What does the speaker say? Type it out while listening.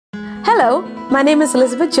Hello, my name is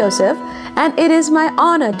Elizabeth Joseph, and it is my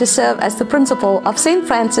honor to serve as the principal of St.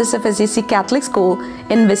 Francis of Assisi Catholic School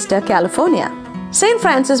in Vista, California. St.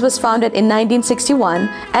 Francis was founded in 1961,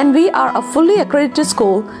 and we are a fully accredited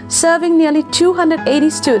school serving nearly 280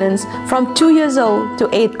 students from 2 years old to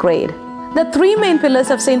 8th grade. The three main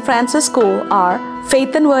pillars of St. Francis School are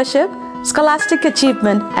faith and worship, scholastic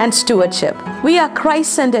achievement, and stewardship. We are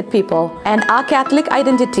Christ-centered people, and our Catholic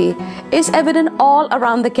identity is evident all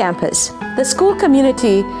around the campus. The school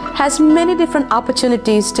community has many different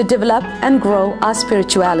opportunities to develop and grow our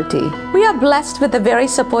spirituality. We are blessed with a very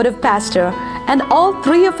supportive pastor, and all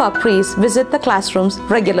three of our priests visit the classrooms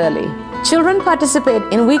regularly. Children participate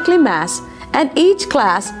in weekly Mass, and each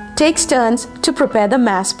class takes turns to prepare the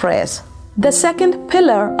Mass prayers. The second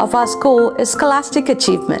pillar of our school is scholastic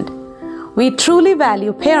achievement. We truly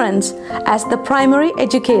value parents as the primary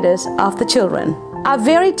educators of the children. Our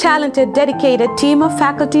very talented, dedicated team of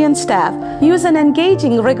faculty and staff use an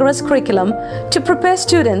engaging, rigorous curriculum to prepare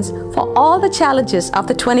students for all the challenges of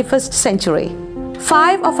the 21st century.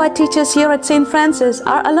 5 of our teachers here at St. Francis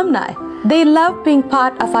are alumni. They love being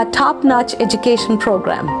part of our top-notch education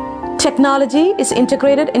program. Technology is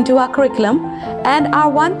integrated into our curriculum, and our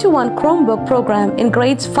one-to-one Chromebook program in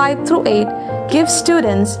grades 5 through 8 gives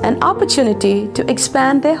students an opportunity to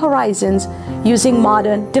expand their horizons using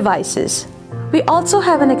modern devices. We also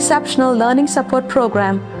have an exceptional learning support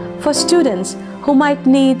program for students who might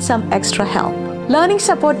need some extra help. Learning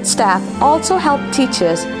support staff also help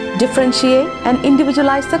teachers differentiate and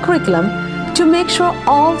individualize the curriculum to make sure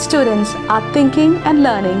all students are thinking and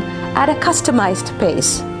learning at a customized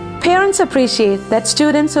pace. Parents appreciate that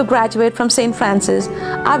students who graduate from St. Francis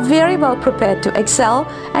are very well prepared to excel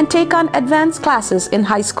and take on advanced classes in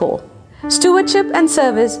high school. Stewardship and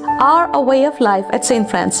service are a way of life at St.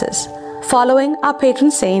 Francis. Following our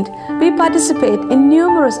patron saint, we participate in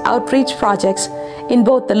numerous outreach projects in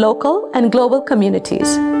both the local and global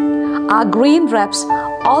communities. Our green reps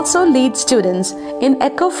also lead students in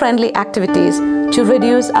eco-friendly activities to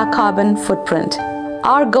reduce our carbon footprint.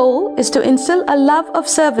 Our goal is to instill a love of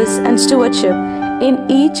service and stewardship in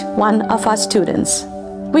each one of our students.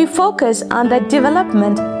 We focus on the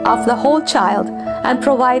development of the whole child and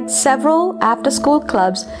provide several after-school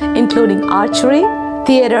clubs including archery,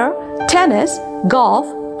 theater, tennis, golf,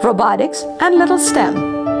 robotics, and Little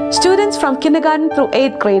STEM. Students from kindergarten through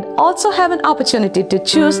 8th grade also have an opportunity to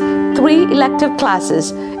choose 3 elective classes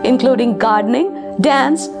including gardening,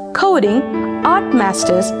 dance, coding, art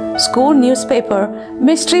masters, school newspaper,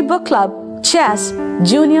 mystery book club, chess,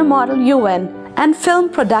 junior model UN, and film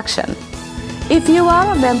production. If you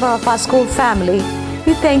are a member of our school family,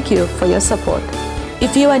 we thank you for your support.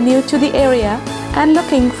 If you are new to the area and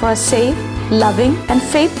looking for a safe, loving, and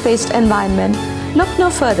faith-based environment, look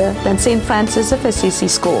no further than St. Francis of Assisi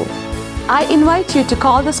School. I invite you to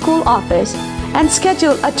call the school office and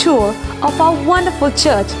schedule a tour of our wonderful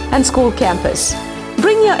church and school campus.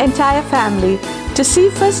 Bring your entire family to see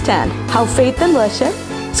firsthand how faith and worship,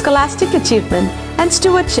 scholastic achievement, and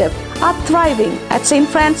stewardship are thriving at St.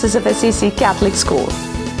 Francis of Assisi Catholic School.